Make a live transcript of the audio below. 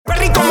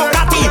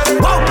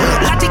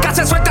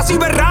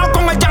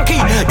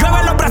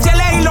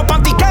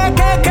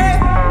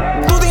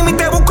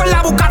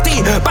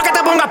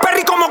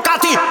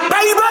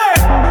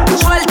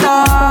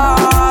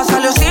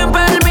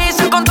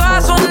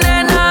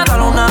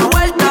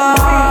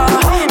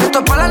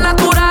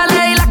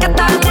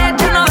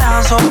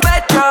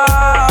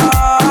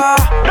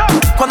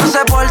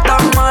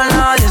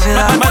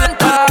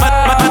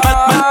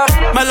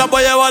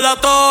llévala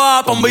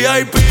toa pa' un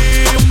VIP,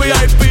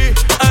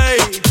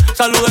 ey.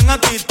 Saluden a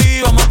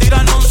Titi, vamos a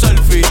tirarnos un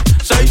selfie.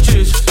 6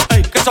 chis,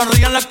 ey. Que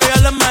sonrían las que ya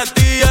les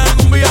metían.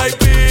 Un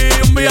VIP,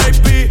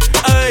 ey.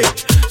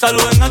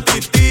 Saluden a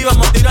Titi,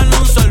 vamos a tirarnos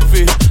un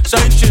selfie.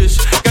 6 chis,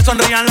 que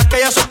sonrían las que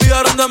ya se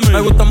olvidaron de mí.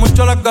 Me gustan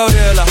mucho las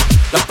Gabriela,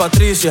 las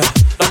Patricia,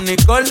 las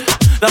Nicole,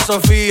 la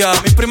Sofía.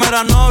 Mi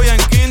primera novia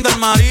en Kinder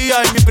María.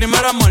 Y mi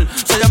primer amor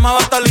se llamaba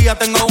Talía.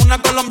 Tengo una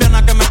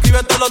colombiana que me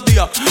escribe todos los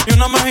días. Y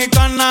una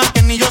mexicana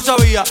que ni yo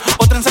sabía.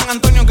 Otra en San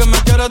Antonio que me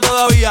quiere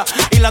todavía.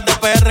 Y las de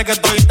PR que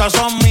toditas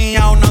son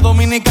mías. Una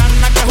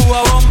dominicana que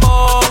juega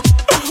bombón.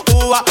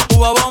 Uva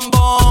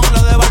bombón.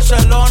 La de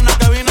Barcelona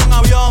que vino en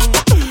avión.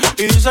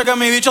 Y dice que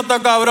mi bicho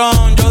está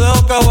cabrón. Yo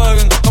dejo que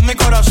jueguen con mi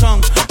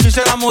corazón.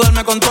 Quisiera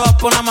mudarme con todas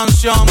por una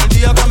mansión. El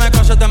día que me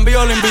case te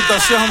envío la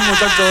invitación,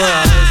 muchacho,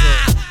 deja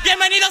eso.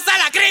 Bienvenidos a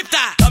la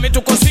cripta. Dame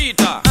tu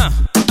cosita,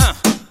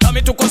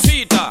 dame tu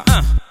cosita,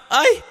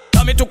 ay,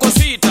 dame tu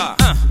cosita,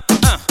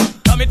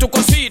 dame tu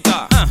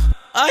cosita,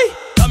 ay,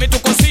 dame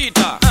tu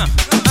cosita,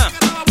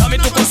 dame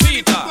tu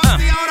cosita,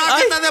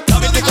 ay,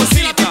 dame tu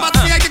cosita.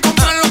 Hay que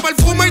comprar los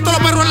perfumes y todos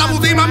los perros en la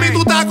boutique, mami,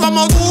 tú estás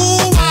como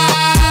tú.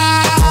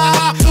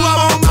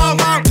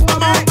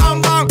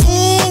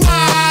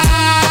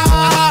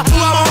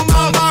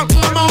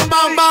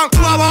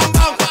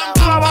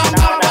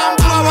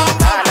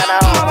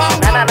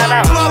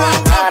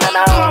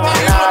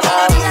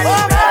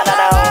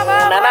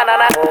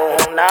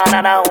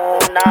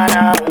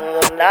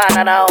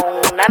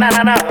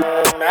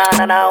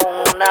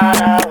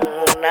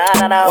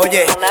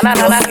 Oye,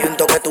 yo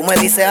siento que tú me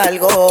dices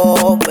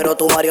algo, pero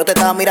tu marido te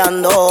está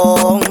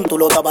mirando, tú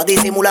lo estabas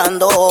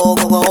disimulando.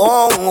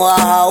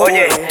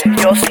 Oye,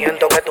 yo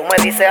siento que tú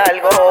me dices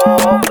algo,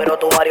 pero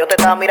tu marido te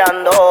está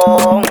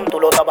mirando, tú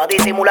lo estabas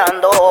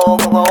disimulando.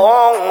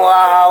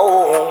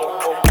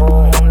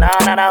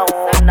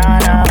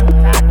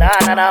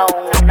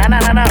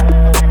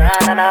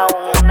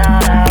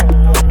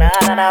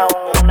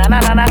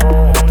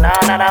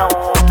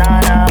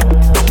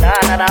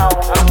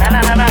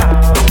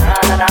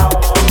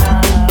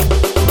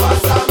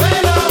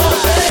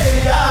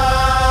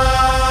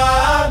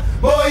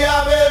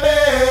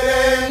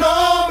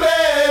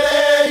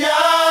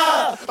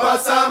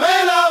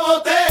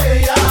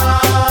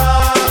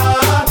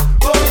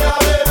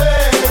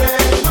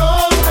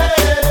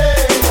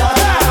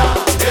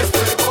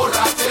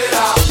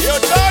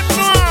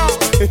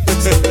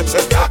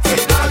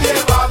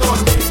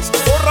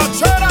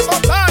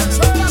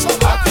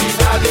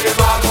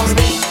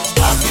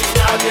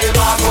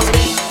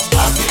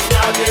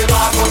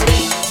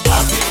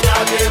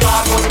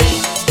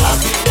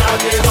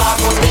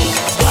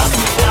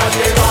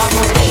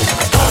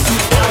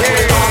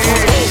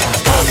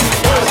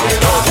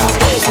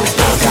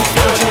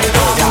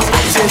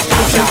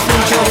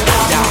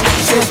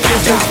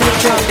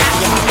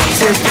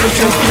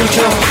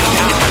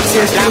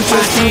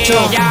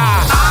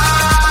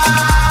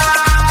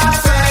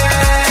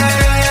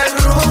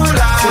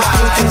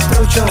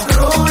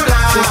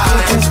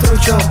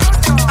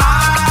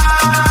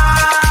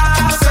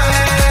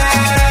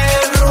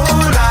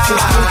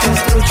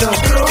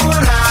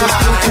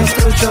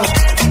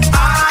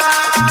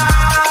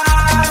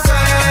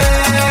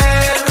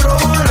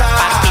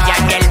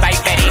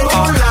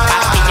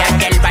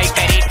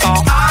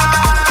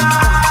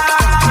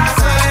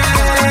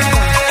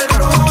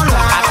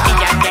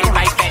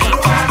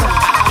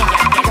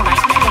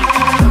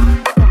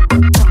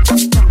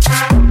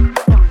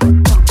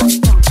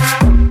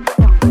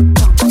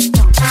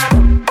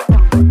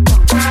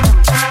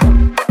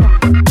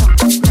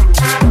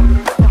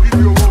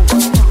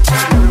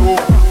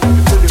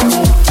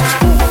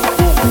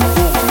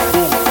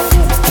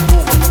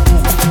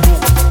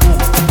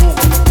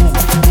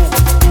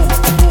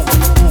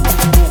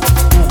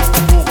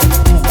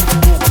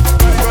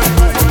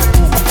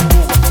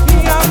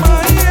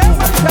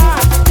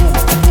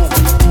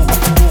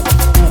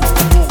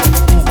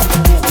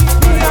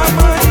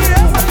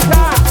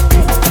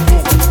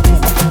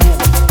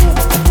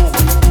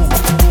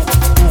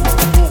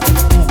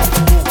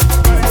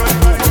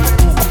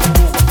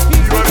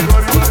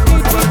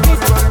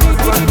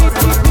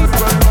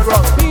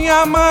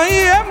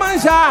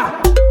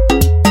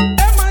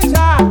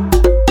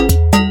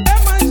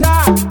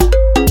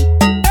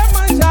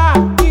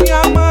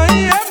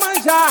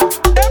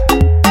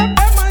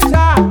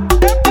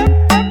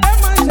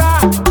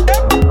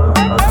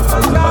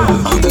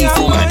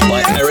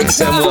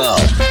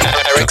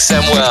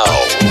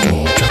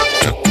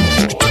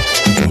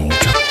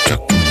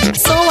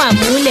 Sou a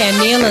mulher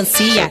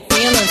melancia, melancia,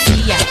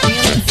 melancia.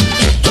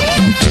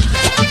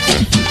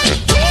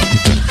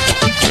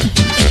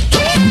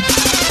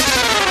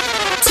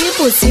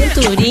 Tipo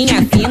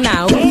cinturinha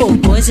fina, o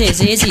popô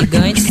GG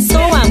gigante.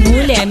 Sou a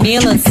mulher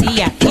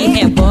melancia e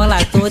rebola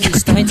a todo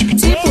instante.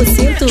 Tipo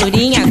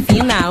cinturinha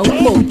fina,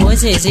 o popô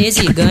GG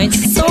gigante.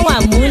 Sou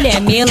a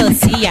mulher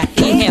melancia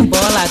e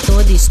rebola a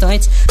todo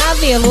instante. A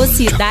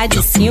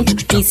velocidade 5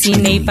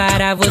 ensinei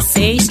para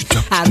vocês.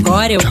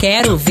 Agora eu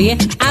quero ver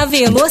a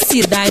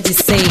velocidade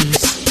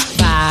 6.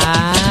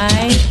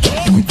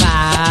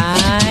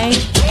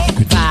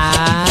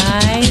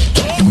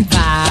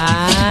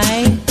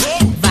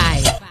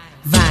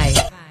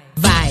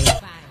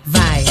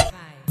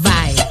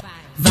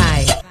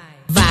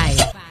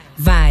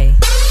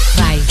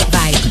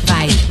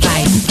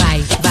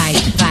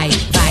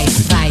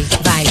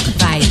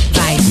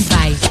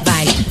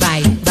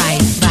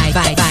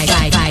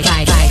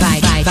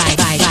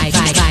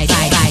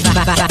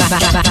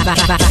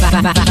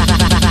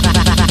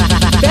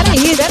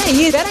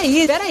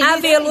 Peraí. A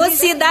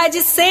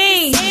velocidade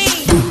 100.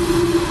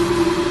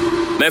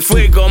 Me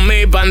fui con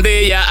mi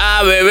pandilla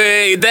a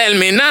beber y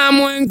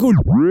terminamos en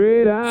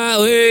cultura,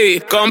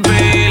 uy. Con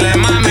pile,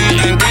 mami,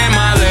 en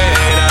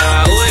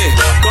quemadera, uy.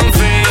 Con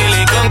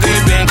Philly, con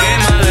creepy en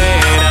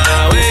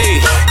quemadera,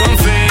 uy. Con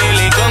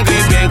Philly, con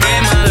creepy en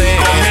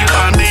quemadera. Con mi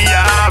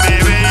pandilla a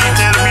beber y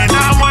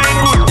terminamos en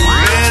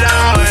cultura,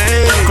 uy.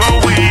 Con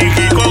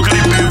wiki, con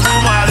creepy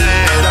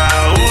fumadera,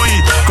 uy.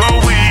 Con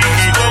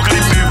wiki, con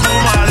creepy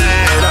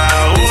fumadera,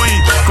 uy.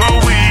 Con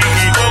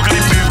wiki, con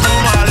creepy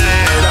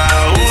fumadera,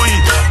 uy.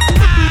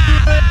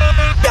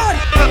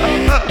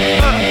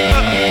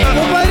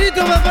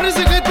 Compadrito, me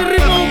parece que este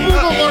ritmo es un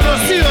poco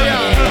conocido ya.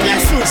 ¿Qué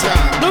escucha?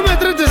 No me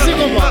trates así,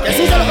 compa.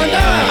 ¿Jesús se lo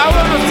cantaba? Ah,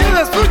 bueno, si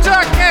le escucha,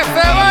 que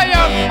se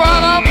vaya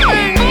para mí.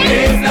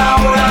 Es la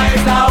hora.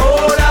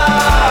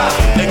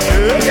 ¿De qué?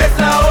 Es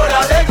la hora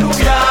de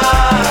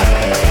grubear.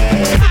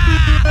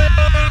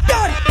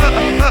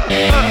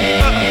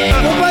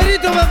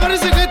 Compadrito, me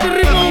parece que este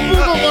ritmo es un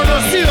poco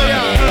conocido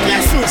ya. ¿Qué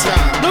escucha?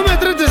 No me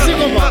trates así,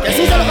 compa.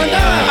 ¿Jesús se lo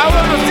cantaba? Ah,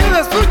 bueno, si le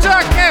escucha,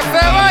 que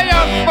se vaya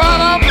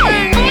para mí.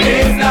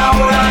 Es la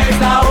hora.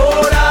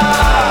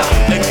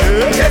 ¿De qué?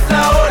 Es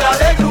la hora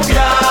de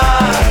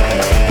grubear.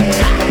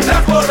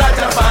 Las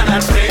borrachas van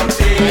al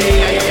frente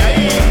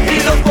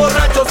y los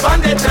borrachos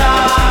van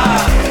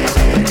detrás.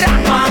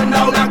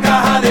 Manda una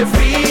caja de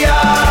fría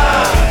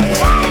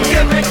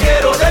que me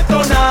quiero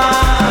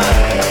detonar.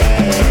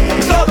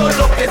 Todos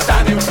los que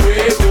están en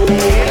fuego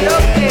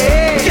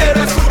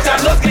quiero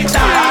escucharlos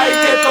gritar. Ay,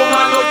 que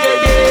toman los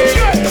yeyes,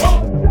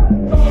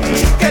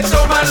 que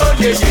toman los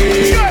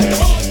yeyes.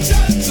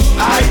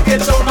 Ay, que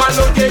toman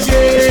los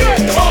yeyes,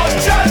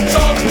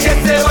 que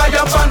se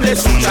vayan pan de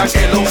suya,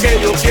 que lo que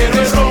yo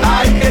quiero es rock.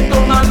 Ay, que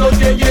toman los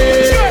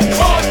yeyes,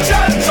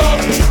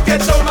 que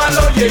toman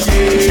los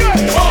yeyes.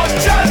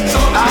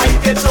 Ay,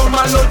 que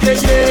toman los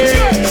yeyes,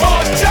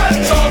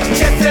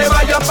 que se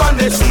vayan pan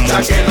de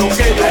suya, que lo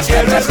que yo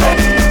quiero es rock.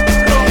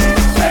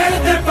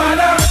 Vente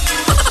para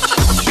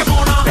que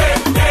mona,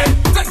 vente,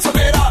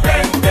 sexolera,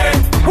 vente,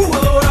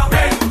 jugadora,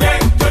 vente,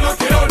 yo no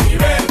quiero ni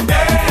verte.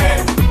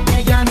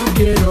 Que ya no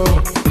quiero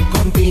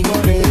contigo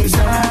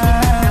regresar.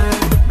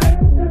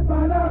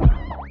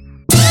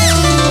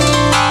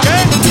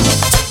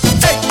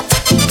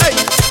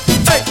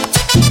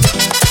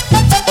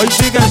 Hoy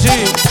sí que sí.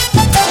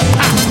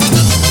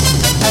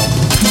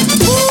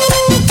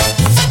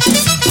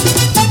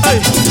 Ey.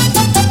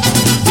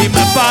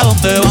 Dime pa'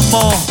 dónde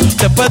vamos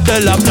después de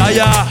la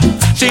playa.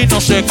 Si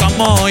no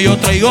secamos, yo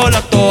traigo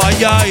la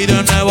toalla y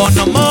de nuevo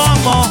nos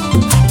mojamos.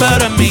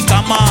 Pero en mi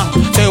cama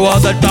te voy a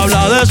dar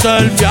tabla de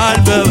selfie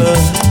al bebé.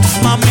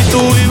 Mami, tú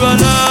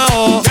vives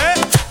lejos,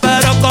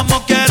 pero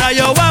como quiera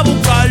yo voy a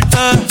buscarte.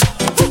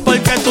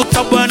 Porque tú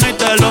estás buena y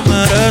te lo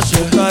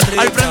mereces.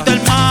 Al frente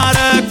del mar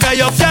es que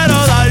yo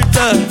quiero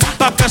darte,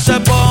 pa' que se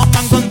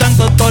pongan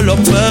contentos todos los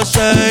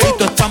peces. Y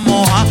tú estás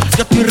moja,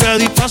 yo estoy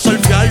ready pa'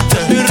 salviarte.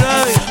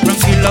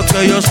 Tranquila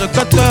que yo sé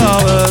que te a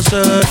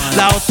veces.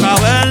 La otra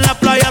vez en la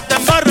playa te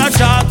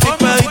emborrachaste y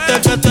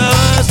pediste que te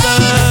bese.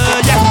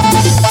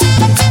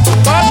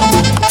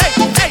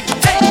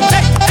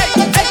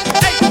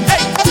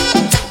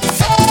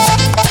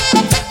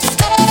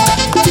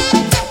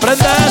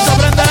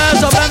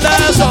 Prende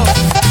eso.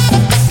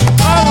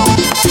 Vamos.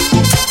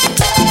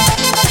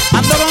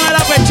 Ando con el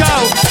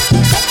apechao.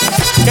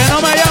 Que no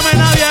me llame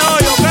nadie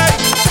hoy, ¿ok?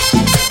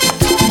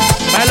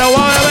 Me lo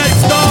voy a beber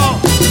todo.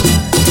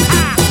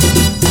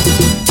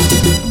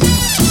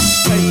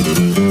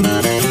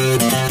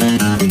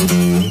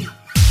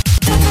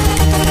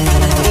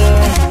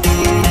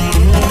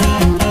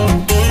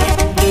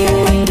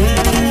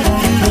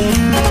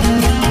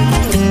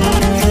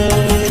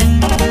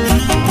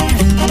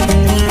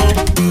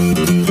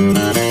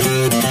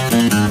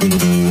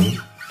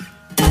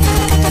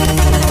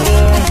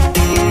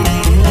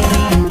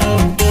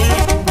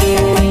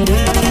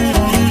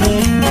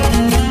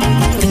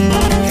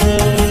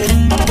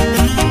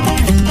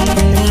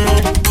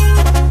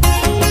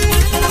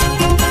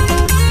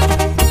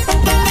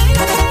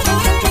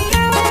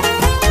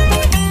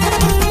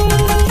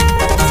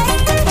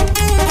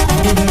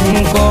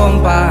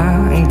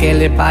 ¿Qué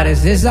le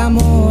parece esa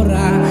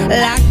morra?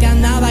 La que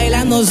anda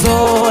bailando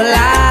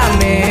sola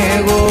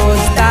me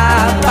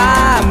gusta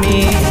pa'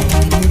 mí.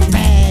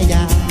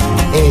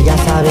 Ella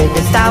sabe que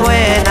está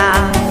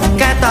buena,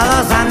 que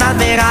todos andan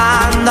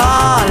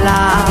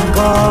mirándola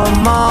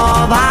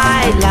como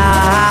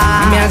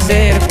baila. Me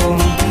acerco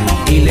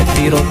y le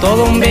pido tiro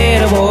todo un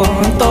verbo.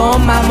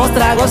 Tomamos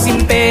tragos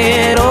sin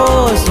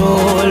pero,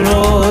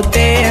 solo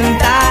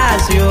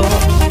tentación.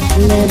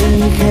 Le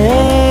dije,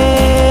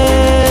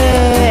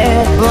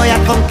 voy a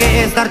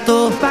conquistar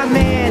tu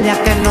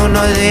familia, que en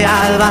unos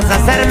días vas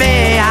a ser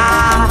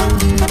mía.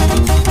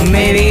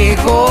 Me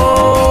dijo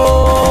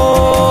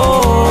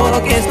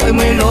que estoy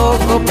muy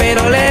loco,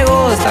 pero le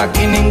gusta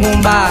que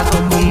ningún vato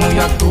como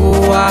yo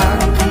actúa.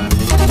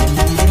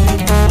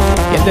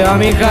 ¿Quién te va,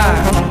 mija?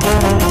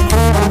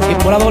 Y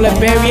por la doble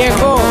P,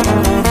 viejo.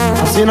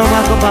 Así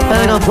nomás con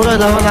papel en oscuro y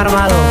estamos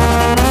armados.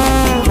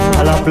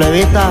 A las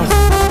plebitas.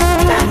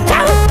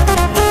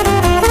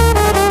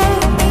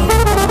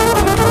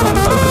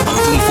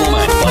 Open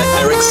format by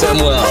Eric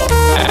Samuel.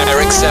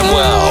 Eric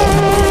Samuel.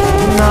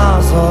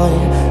 No soy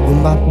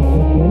un vato que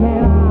tiene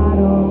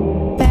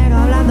varo, pero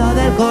hablando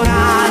del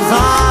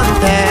corazón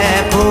te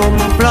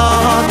cumplo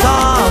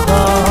todo.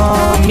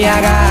 Me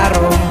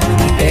agarro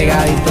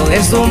pegadito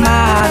de su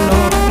mano,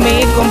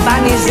 mi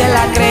compañía se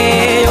la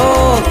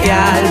creyó, que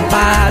al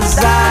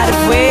pasar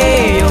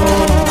fue yo.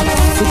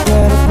 Su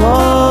cuerpo,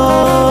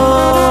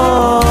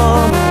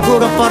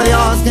 juro por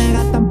Dios que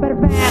era tan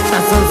perfecta,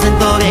 son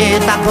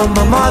cinturita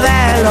como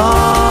modelo.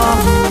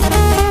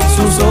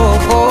 Sus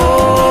ojos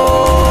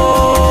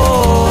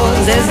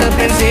desde el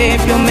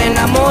principio me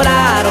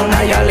enamoraron,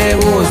 a ella le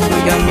gusto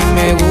y a mí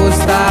me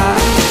gusta.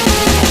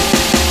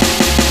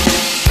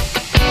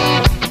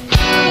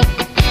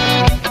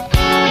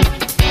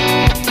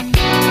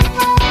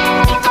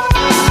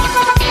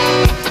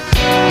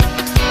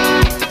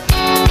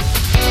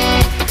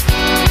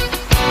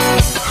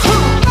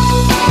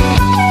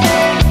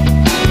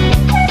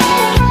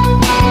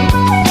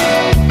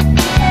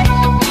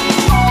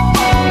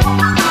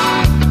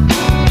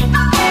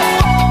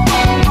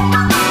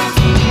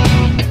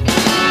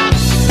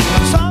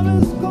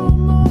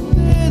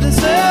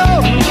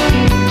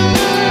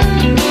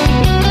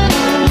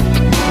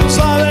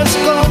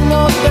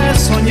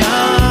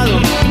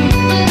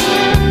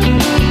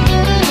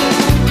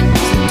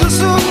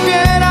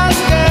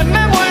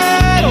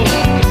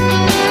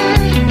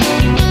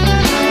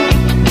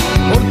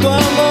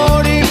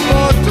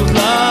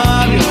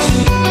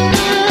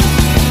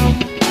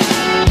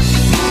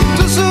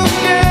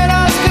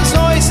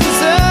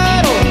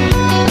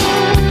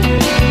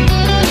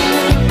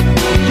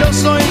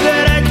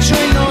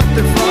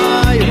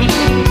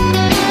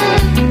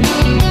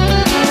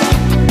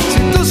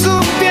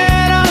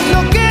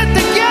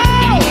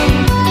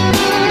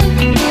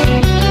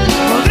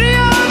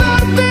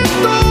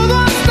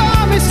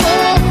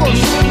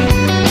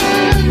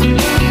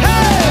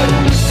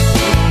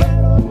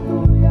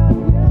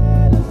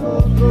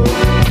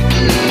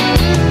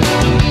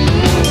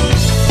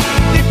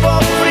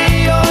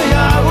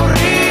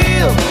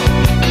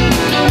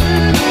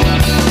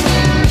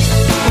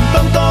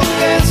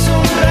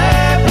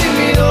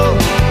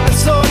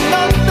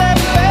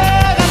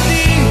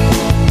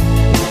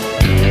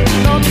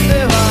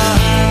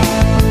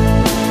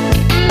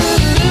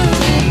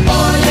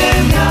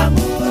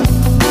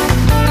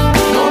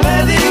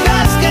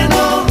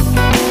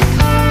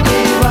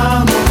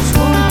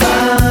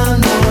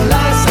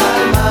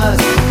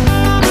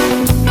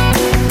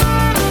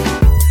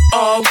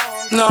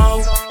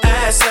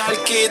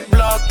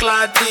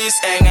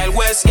 En el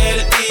West y el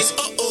East,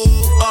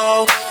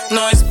 oh,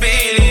 no es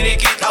Billy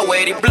Ricky,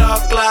 away the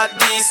block like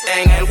this.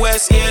 En el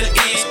West y el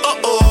East,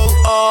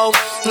 oh,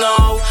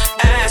 no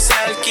es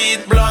el Kid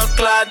Block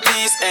like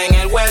this. En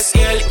el West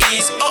y el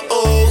East,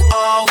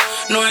 oh,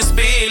 no es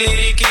Billy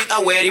Ricky,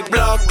 away the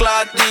block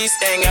like this.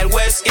 En el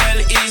West y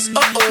el East,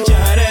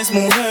 Ya eres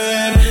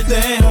mujer,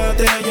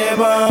 déjate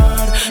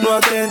llevar, no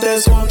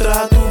atentes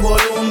contra tu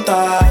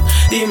voluntad.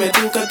 Dime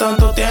tú qué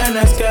tanto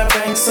tienes que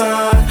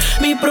pensar.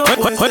 Mi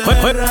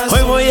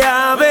Hoy voy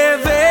a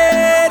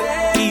beber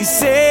y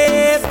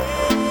sé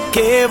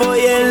que voy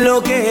a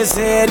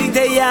enloquecer y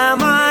te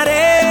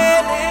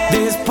llamaré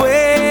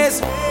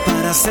después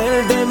para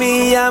hacer de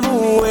mi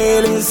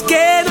mujer. Es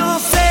que no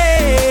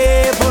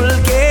sé por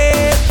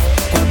qué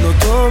cuando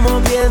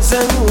tomo pienso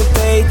en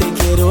usted y te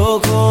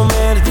quiero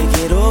comer, te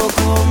quiero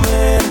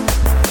comer.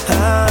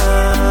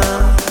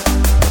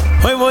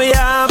 Hoy voy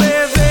a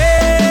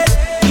beber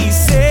y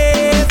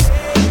sé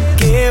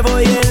que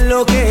voy a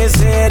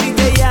enloquecer y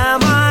te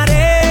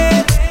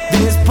llamaré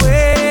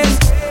después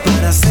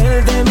para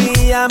hacer de mi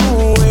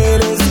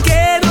mujer. Es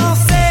que no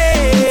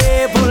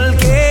sé por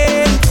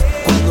qué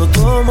cuando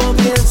tomo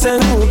pienso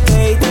en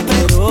usted y te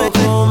quiero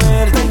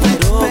comer, te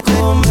quiero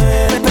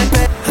comer.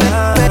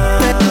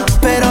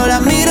 Pero la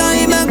miro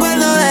y me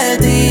acuerdo de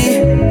ti.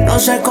 No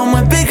sé cómo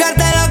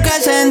explicarte lo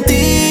que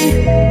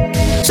sentí.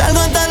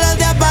 Salgo todos los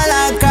días para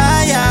la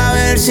calle a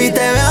ver si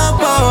te veo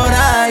por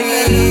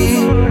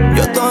ahí.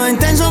 Yo todo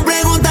intenso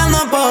preguntando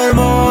por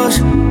vos.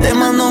 Te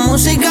mando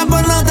música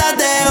por notas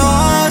de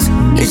voz.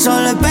 Y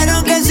solo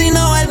espero que si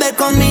no vuelves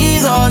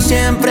conmigo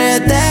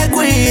siempre te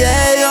cuide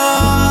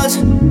Dios.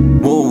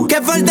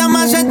 Que falta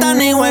más esta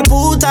ni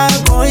hueputa.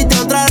 Cogiste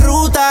otra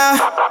ruta.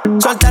 puta.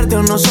 Soltarte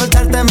o no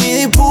soltarte es mi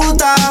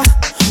disputa.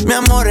 Mi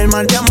amor, el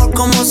mal de amor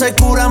como se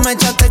cura. Me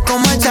echaste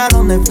como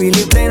echaron de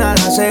Filipina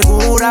la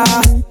segura.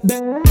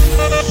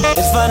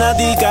 Es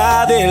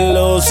fanática de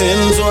lo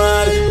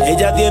sensual.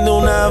 Ella tiene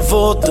una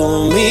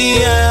foto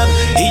mía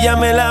y ya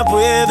me la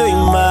puedo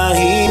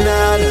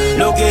imaginar.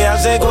 Lo que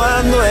hace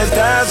cuando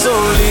está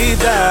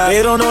solita,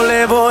 pero no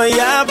le voy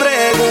a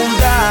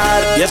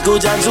preguntar. Y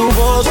escuchar su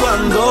voz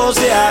cuando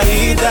se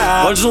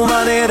agita por su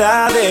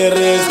manera de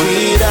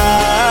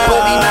respirar.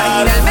 Puedo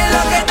imaginarme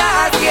lo que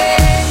está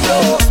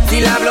haciendo. Si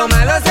la hablo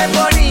malo se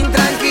pone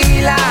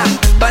intranquila.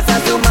 Pasa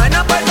su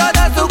mano por todo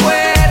su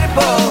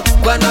cuerpo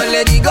cuando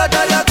le digo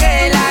todo lo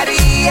que él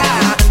haría.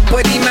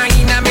 Puedo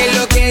imaginarme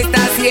lo que está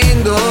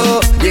haciendo.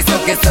 Y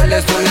eso que solo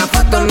es una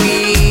foto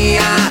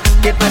mía.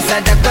 ¿Qué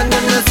pasará cuando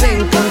nos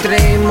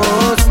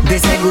encontremos? De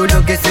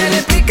seguro que se le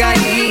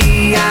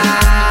explicaría.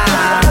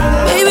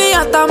 Baby,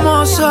 ya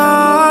estamos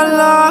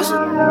solos.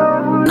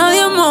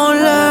 Nadie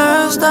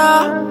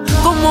molesta.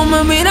 Como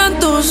me miran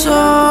tus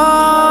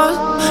ojos,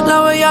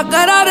 la bella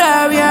cara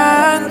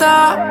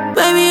revienta.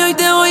 Baby, hoy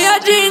te voy a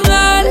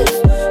chingar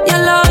y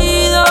al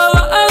oído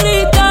vas a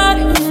gritar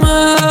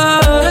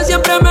que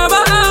siempre me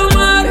vas a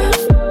amar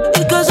y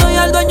que soy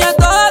el dueño de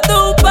toda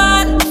tu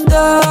parte.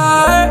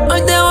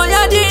 Hoy te voy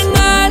a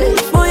chingar,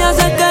 voy a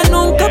hacer que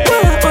nunca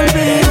puedas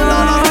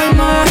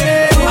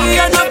olvidarme. Y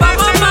ya nos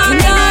vamos a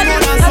matar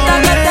hasta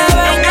que te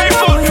venga te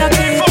voy a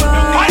quitar.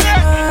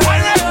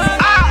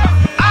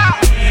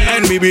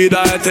 En mi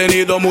vida he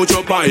tenido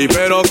mucho país,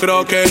 pero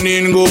creo que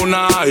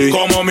ninguna hay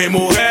como mi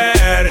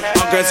mujer.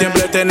 Aunque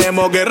siempre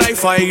tenemos guerra y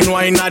fight, no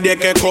hay nadie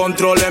que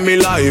controle mi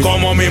life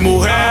como mi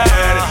mujer.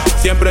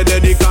 Siempre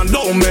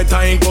dedicando un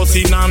time,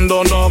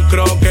 cocinando, no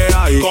creo que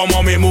hay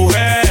como mi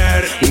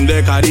mujer.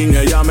 De cariño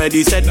ella me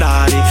dice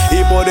daddy,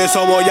 y por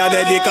eso voy a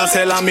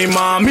dedicársela a mi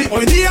mami.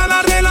 Hoy día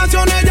las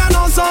relaciones ya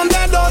no son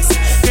de dos.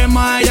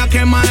 Quema ella,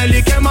 quema él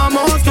y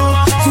quemamos todo.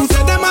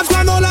 Sucede más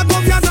cuando la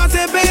confianza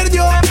se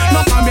perdió.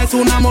 No cambies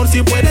un amor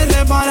si puedes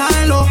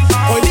repararlo.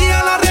 Hoy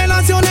día las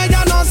relaciones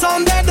ya no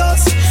son de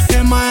dos.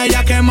 Quema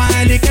ella, quema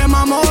él y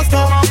quemamos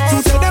todo.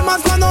 Sucede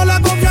más cuando la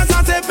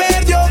confianza se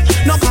perdió.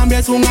 No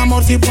cambies un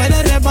amor si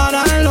puedes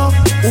repararlo.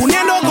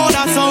 Uniendo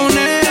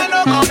corazones,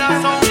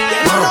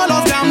 llenando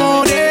los de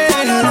amores.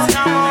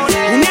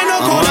 Uniendo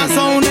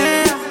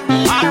corazones.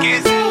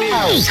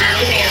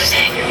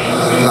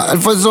 Él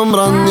fue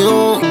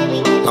sombrando,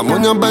 la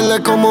moña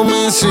verde como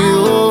mis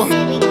hijos.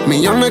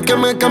 Millones que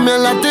me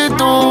cambian la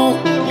actitud.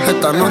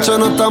 Esta noche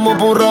no estamos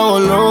por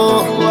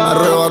revolver.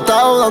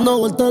 Arrebatado dando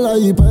vueltas en la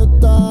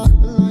jipeta.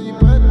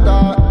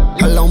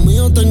 Al lado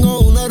mío tengo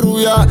una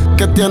rubia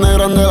que tiene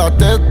grande la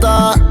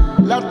teta.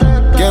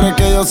 Quiere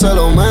que yo se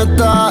lo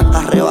meta.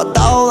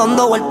 Arrebatado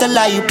dando vueltas en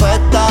la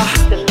jipeta.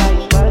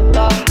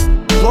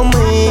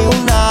 Conmigo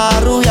una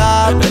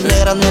rubia que tiene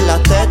grande en la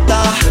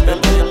teta.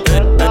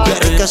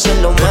 Quiere que se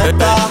lo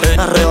meta.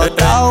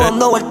 Arrebatado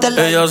dando vueltas en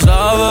la Ella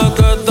sabe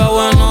que está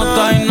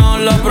buenota y no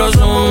la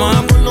presume.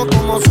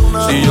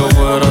 Si yo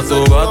fuera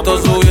tu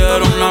gato, subiera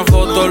una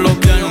foto los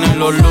viernes y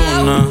los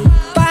lunes.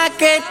 Pa'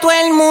 que todo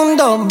el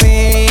mundo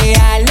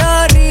vea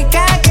lo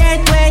rica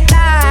que tú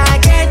estás,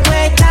 que tú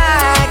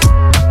estás.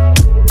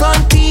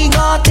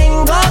 Contigo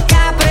tengo que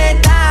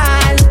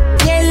apretar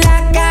y en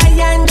la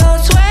calle ando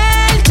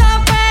suelto,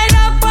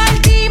 pero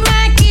por ti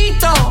me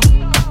quito.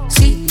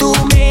 Si tú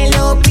me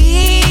lo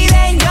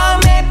pides, yo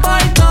me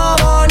porto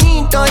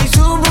bonito y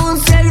subo un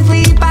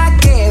selfie pa'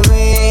 que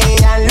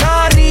vean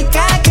lo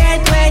rica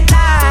que tú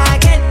estás,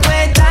 que tú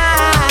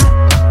estás.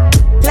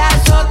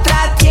 Las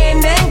otras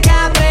tienen que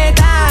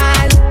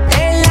apretar.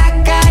 En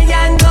la calle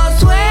ando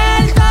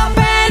suelto,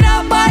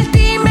 pero por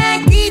ti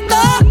me quito.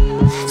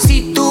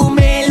 Si tú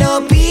me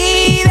lo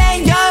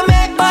pides, yo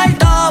me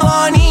porto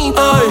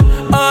bonito.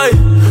 Ay,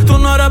 tú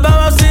no eres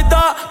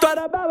bebecita, tú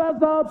eres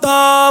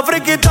bebesota.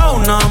 Friquita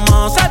una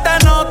más, se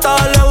te nota.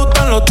 Le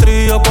gustan los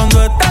tríos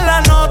cuando está en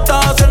la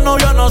nota. Si el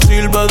novio no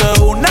sirve,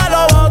 de una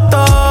lo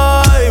bota.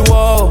 Ay,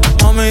 wow,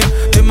 mami,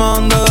 dime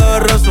dónde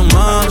debes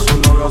resumir.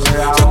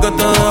 Sé que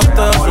te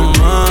dejaste de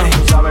fumar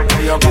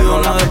y de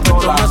una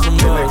despecho me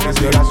sumé.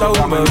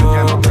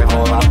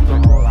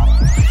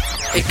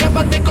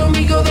 Escápate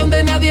conmigo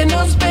donde nadie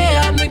nos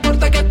vea. No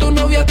importa que tu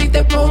novio a ti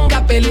te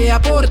ponga,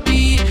 pelea por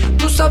ti.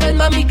 Tú sabes,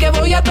 mami, que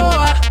voy a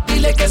toa.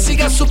 Dile que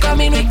siga su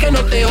camino y que no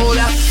te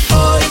joda.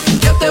 Hoy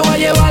yo te voy a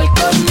llevar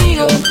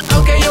conmigo,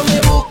 aunque yo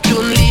me busque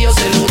un lío.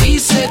 Se lo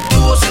dices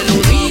tú, se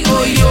lo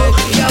digo yo.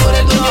 Y ahora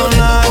el dueño de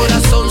tu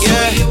corazón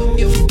soy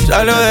yo.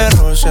 Salió de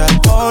Rosa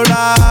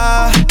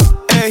Pola.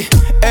 Ey,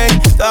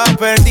 ey, estaba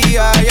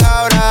perdida y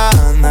ahora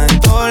anda en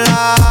todos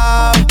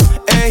lados.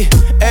 Ey,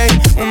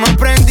 ey, uno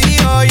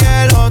prendido y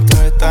el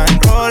otro está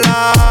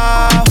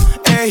enrolado.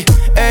 Ey,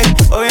 ey,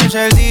 hoy es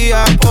el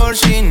día por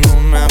si no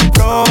me has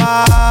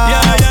probado.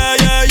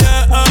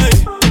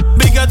 Ey.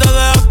 Vi que te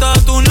dejaste de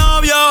tu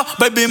novio,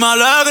 baby, me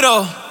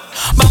alegro.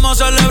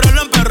 Vamos a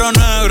celebrarlo en Perro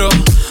Negro.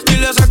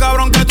 Dile a ese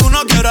cabrón que tú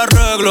no quieres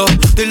arreglo.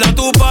 Dile a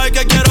tu pai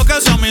que quiero que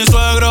sea mi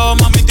suegro.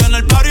 Mami tiene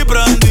el party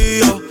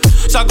prendido.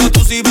 Saca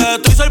tu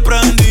cibeta y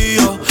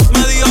sorprendido.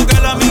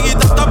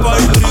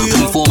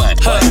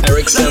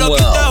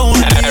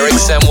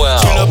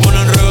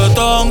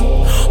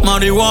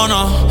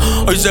 marihuana.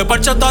 Hoy se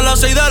parcha hasta las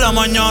 6 de la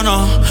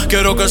mañana.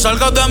 Quiero que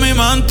salgas de mi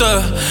mente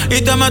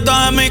y te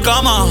metas en mi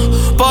cama.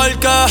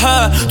 Porque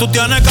tú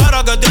tienes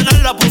cara que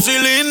tienes la pussy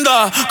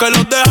linda, que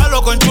los deja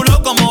loco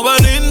enchulo como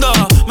Belinda.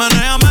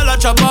 Menéame la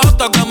chapa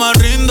hasta que me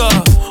rinda.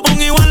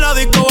 Un igual en la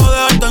disco voy a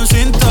dejarte en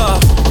cinta.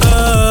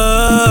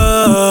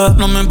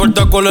 No me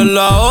importa cuál es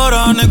la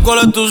hora ni cuál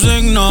es tu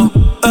signo.